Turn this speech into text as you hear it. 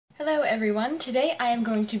Hello everyone, today I am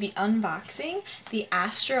going to be unboxing the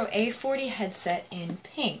Astro A40 headset in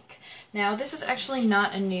pink. Now this is actually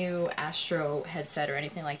not a new Astro headset or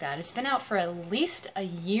anything like that. It's been out for at least a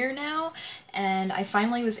year now and I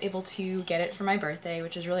finally was able to get it for my birthday,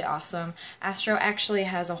 which is really awesome. Astro actually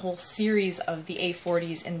has a whole series of the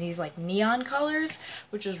A40's in these like neon colors,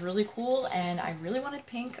 which is really cool, and I really wanted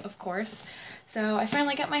pink, of course. So I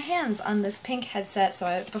finally got my hands on this pink headset,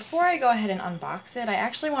 so before I go ahead and unbox it, I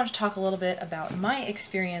actually want to talk a little bit about my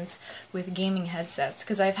experience with gaming headsets,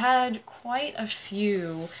 because I've had quite a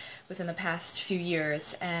few within the past few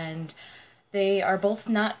years, and they are both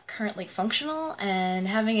not currently functional, and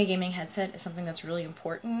having a gaming headset is something that's really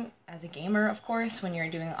important as a gamer, of course, when you're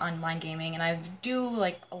doing online gaming, and I do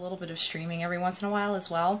like a little bit of streaming every once in a while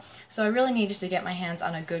as well, so I really needed to get my hands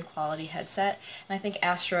on a good quality headset, and I think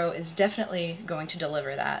Astro is definitely going to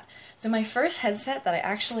deliver that. So my first headset that I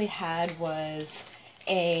actually had was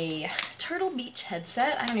a Turtle Beach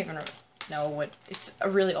headset. I don't even know what, it's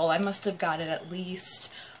really old. I must have got it at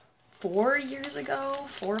least 4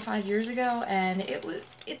 or 5 years ago, and it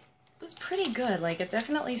was pretty good. Like, it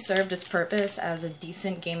definitely served its purpose as a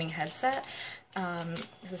decent gaming headset.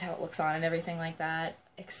 This is how it looks on and everything like that,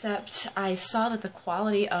 except I saw that the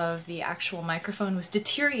quality of the actual microphone was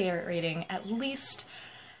deteriorating at least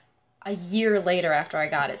a year later after I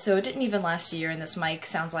got it. So it didn't even last a year, and this mic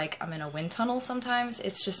sounds like I'm in a wind tunnel sometimes.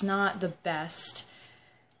 It's just not the best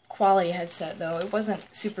quality headset, though. It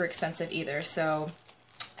wasn't super expensive either, so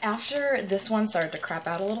after this one started to crap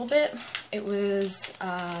out a little bit, it was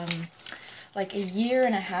like a year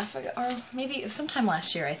and a half ago, or maybe it was sometime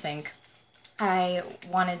last year, I think, I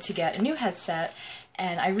wanted to get a new headset,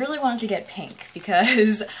 and I really wanted to get pink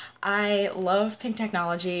because I love pink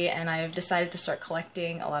technology, and I've decided to start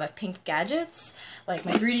collecting a lot of pink gadgets. Like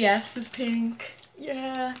my 3DS is pink,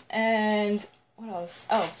 yeah, and what else?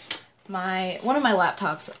 Oh, one of my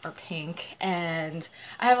laptops are pink, and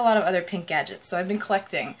I have a lot of other pink gadgets, so I've been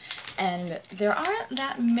collecting, and there aren't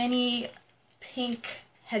that many pink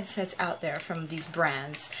headsets out there from these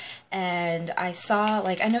brands, and I saw,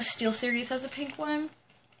 like, I know SteelSeries has a pink one,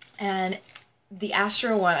 and the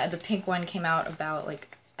Astro one, the pink one, came out about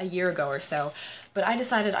like a year ago or so, but I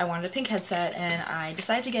decided I wanted a pink headset, and I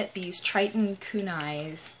decided to get these Triton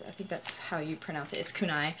kunais. I think that's how you pronounce it. It's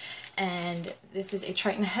kunai, and this is a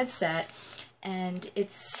Triton headset, and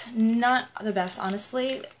it's not the best,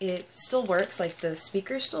 honestly. It still works, like the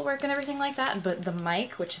speakers still work and everything like that, but the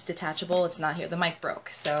mic, which is detachable, it's not here. The mic broke,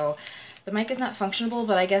 so the mic is not functionable,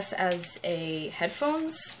 but I guess as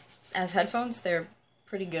headphones, they're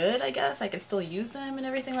pretty good, I guess. I can still use them and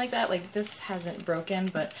everything like that. Like, this hasn't broken,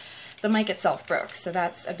 but the mic itself broke, so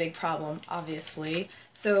that's a big problem, obviously.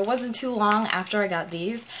 So it wasn't too long after I got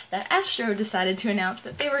these that Astro decided to announce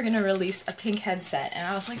that they were going to release a pink headset, and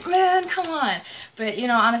I was like, man, come on! But, you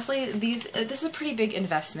know, honestly, this is a pretty big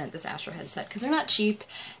investment, this Astro headset, because they're not cheap,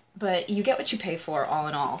 but you get what you pay for, all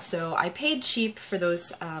in all. So I paid cheap for those,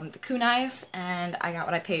 the kunais, and I got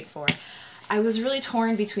what I paid for. I was really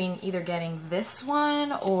torn between either getting this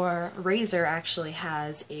one, or Razer actually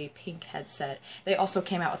has a pink headset. They also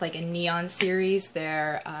came out with like a neon series.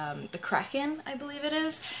 They're the Kraken, I believe it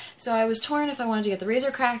is. So I was torn if I wanted to get the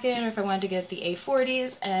Razer Kraken or if I wanted to get the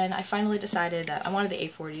A40's, and I finally decided that I wanted the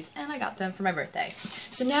A40's, and I got them for my birthday.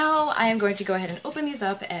 So now I am going to go ahead and open these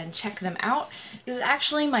up and check them out. This is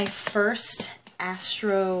actually my first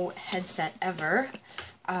Astro headset ever.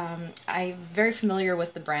 I'm very familiar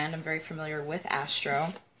with the brand, I'm very familiar with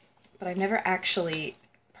Astro, but I've never actually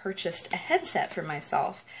purchased a headset for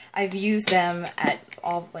myself. I've used them at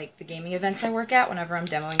all like the gaming events I work at. Whenever I'm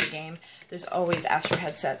demoing a game, there's always Astro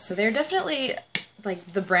headsets, so they're definitely like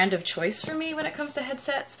the brand of choice for me when it comes to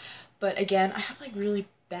headsets. But again, I have like really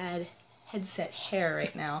bad headset hair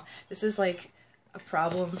right now. This is like a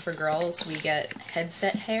problem for girls. We get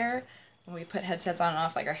headset hair. When we put headsets on and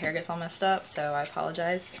off, like, our hair gets all messed up, so I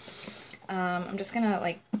apologize. I'm just gonna,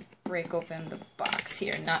 like, break open the box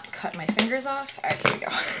here and not cut my fingers off. Alright, here we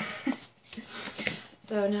go.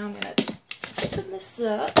 So now I'm gonna open this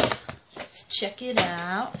up. Let's check it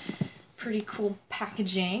out. Pretty cool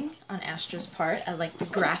packaging on Astro's part. I like the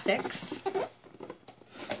graphics.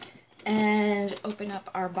 And open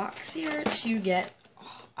up our box here to get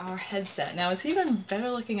our headset. Now, it's even better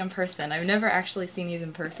looking in person. I've never actually seen these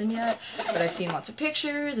in person yet, but I've seen lots of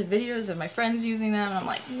pictures and videos of my friends using them, and I'm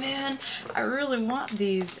like, man, I really want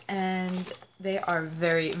these, and they are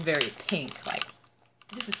very, very pink. Like,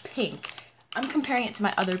 this is pink. I'm comparing it to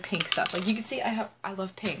my other pink stuff. Like, you can see I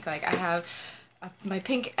love pink. Like, I have my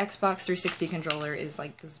pink Xbox 360 controller is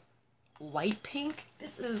like this light pink.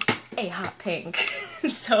 This is a hot pink.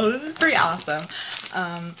 So this is pretty awesome.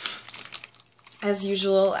 As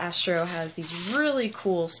usual, Astro has these really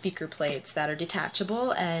cool speaker plates that are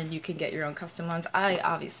detachable, and you can get your own custom ones. I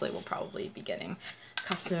obviously will probably be getting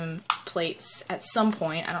custom plates at some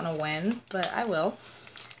point. I don't know when, but I will.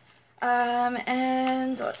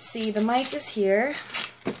 And let's see, the mic is here.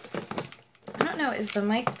 I don't know, is the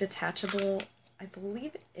mic detachable? I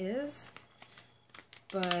believe it is,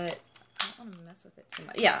 but I don't want to mess with it too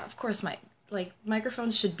much. Yeah, of course,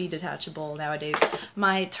 microphones should be detachable nowadays.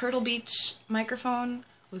 My Turtle Beach microphone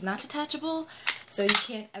was not detachable, so you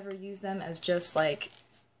can't ever use them as just like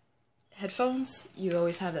headphones. You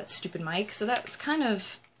always have that stupid mic, so that's kind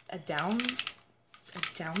of a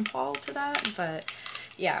downfall to that, but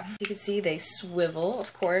yeah. You can see they swivel,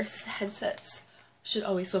 of course. Headsets should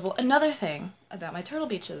always swivel. Another thing about my Turtle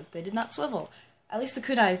Beaches, they did not swivel. At least the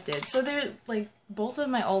kunais did. So they're like, both of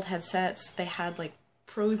my old headsets, they had like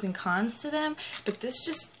pros and cons to them, but this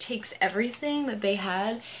just takes everything that they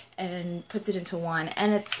had and puts it into one,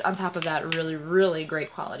 and it's on top of that a really, really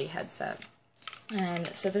great quality headset. And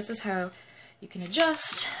so this is how you can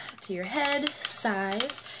adjust to your head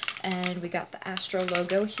size, and we got the Astro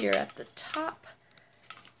logo here at the top.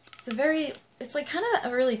 It's like kind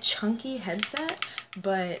of a really chunky headset,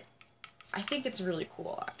 but I think it's really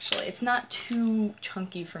cool actually. It's not too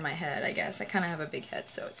chunky for my head, I guess. I kind of have a big head,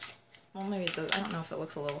 so well, maybe it does. I don't know if it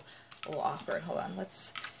looks a little awkward. Hold on,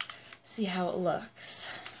 let's see how it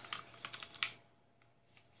looks.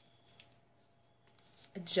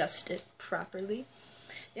 Adjust it properly.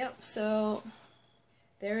 Yep, so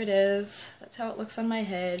there it is. That's how it looks on my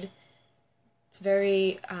head. It's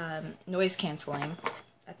very noise canceling.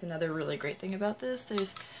 That's another really great thing about this.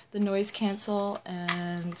 There's the noise cancel,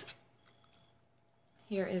 and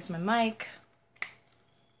here is my mic.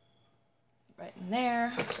 Right in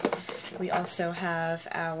there. We also have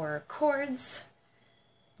our cords.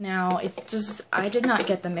 Now, I did not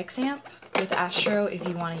get the mix amp with Astro. If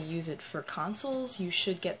you want to use it for consoles, you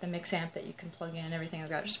should get the mix amp that you can plug in and everything like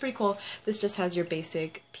that, which is pretty cool. This just has your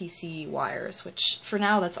basic PC wires, which for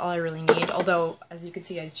now that's all I really need. Although, as you can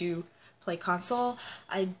see, I do play console.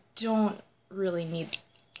 I don't really need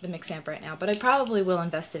the mix amp right now, but I probably will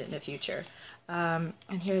invest in it in the future. And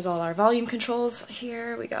here's all our volume controls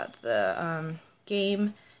here. We got the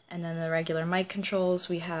game, and then the regular mic controls.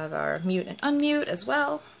 We have our mute and unmute as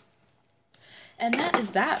well. And that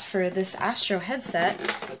is that for this Astro headset.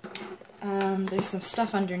 There's some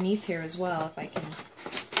stuff underneath here as well, if I can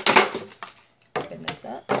open this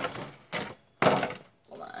up.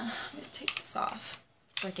 Hold on, I'm going to take this off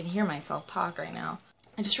so I can hear myself talk right now.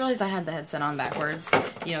 I just realized I had the headset on backwards.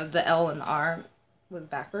 You know, the L and the R was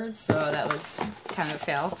backwards, so that was kind of a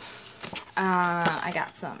fail. I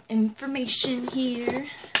got some information here.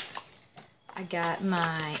 I got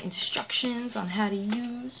my instructions on how to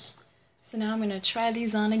use. So now I'm going to try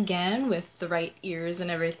these on again with the right ears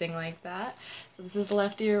and everything like that. So this is the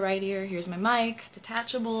left ear, right ear. Here's my mic,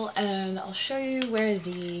 detachable, and I'll show you where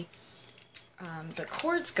the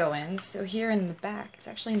cords go in. So here in the back, it's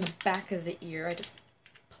actually in the back of the ear. I just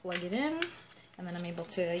plug it in, and then I'm able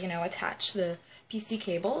to, you know, attach the PC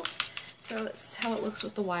cables. So that's how it looks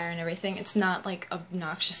with the wire and everything. It's not like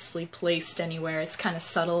obnoxiously placed anywhere. It's kind of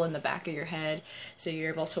subtle in the back of your head, so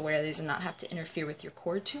you're able to wear these and not have to interfere with your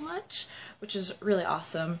cord too much, which is really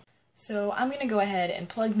awesome. So I'm going to go ahead and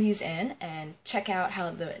plug these in and check out how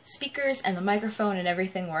the speakers and the microphone and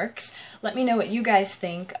everything works. Let me know what you guys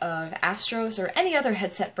think of Astros or any other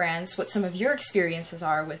headset brands, what some of your experiences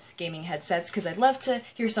are with gaming headsets, because I'd love to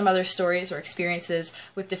hear some other stories or experiences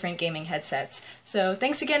with different gaming headsets. So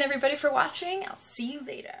thanks again everybody for watching. I'll see you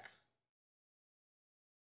later.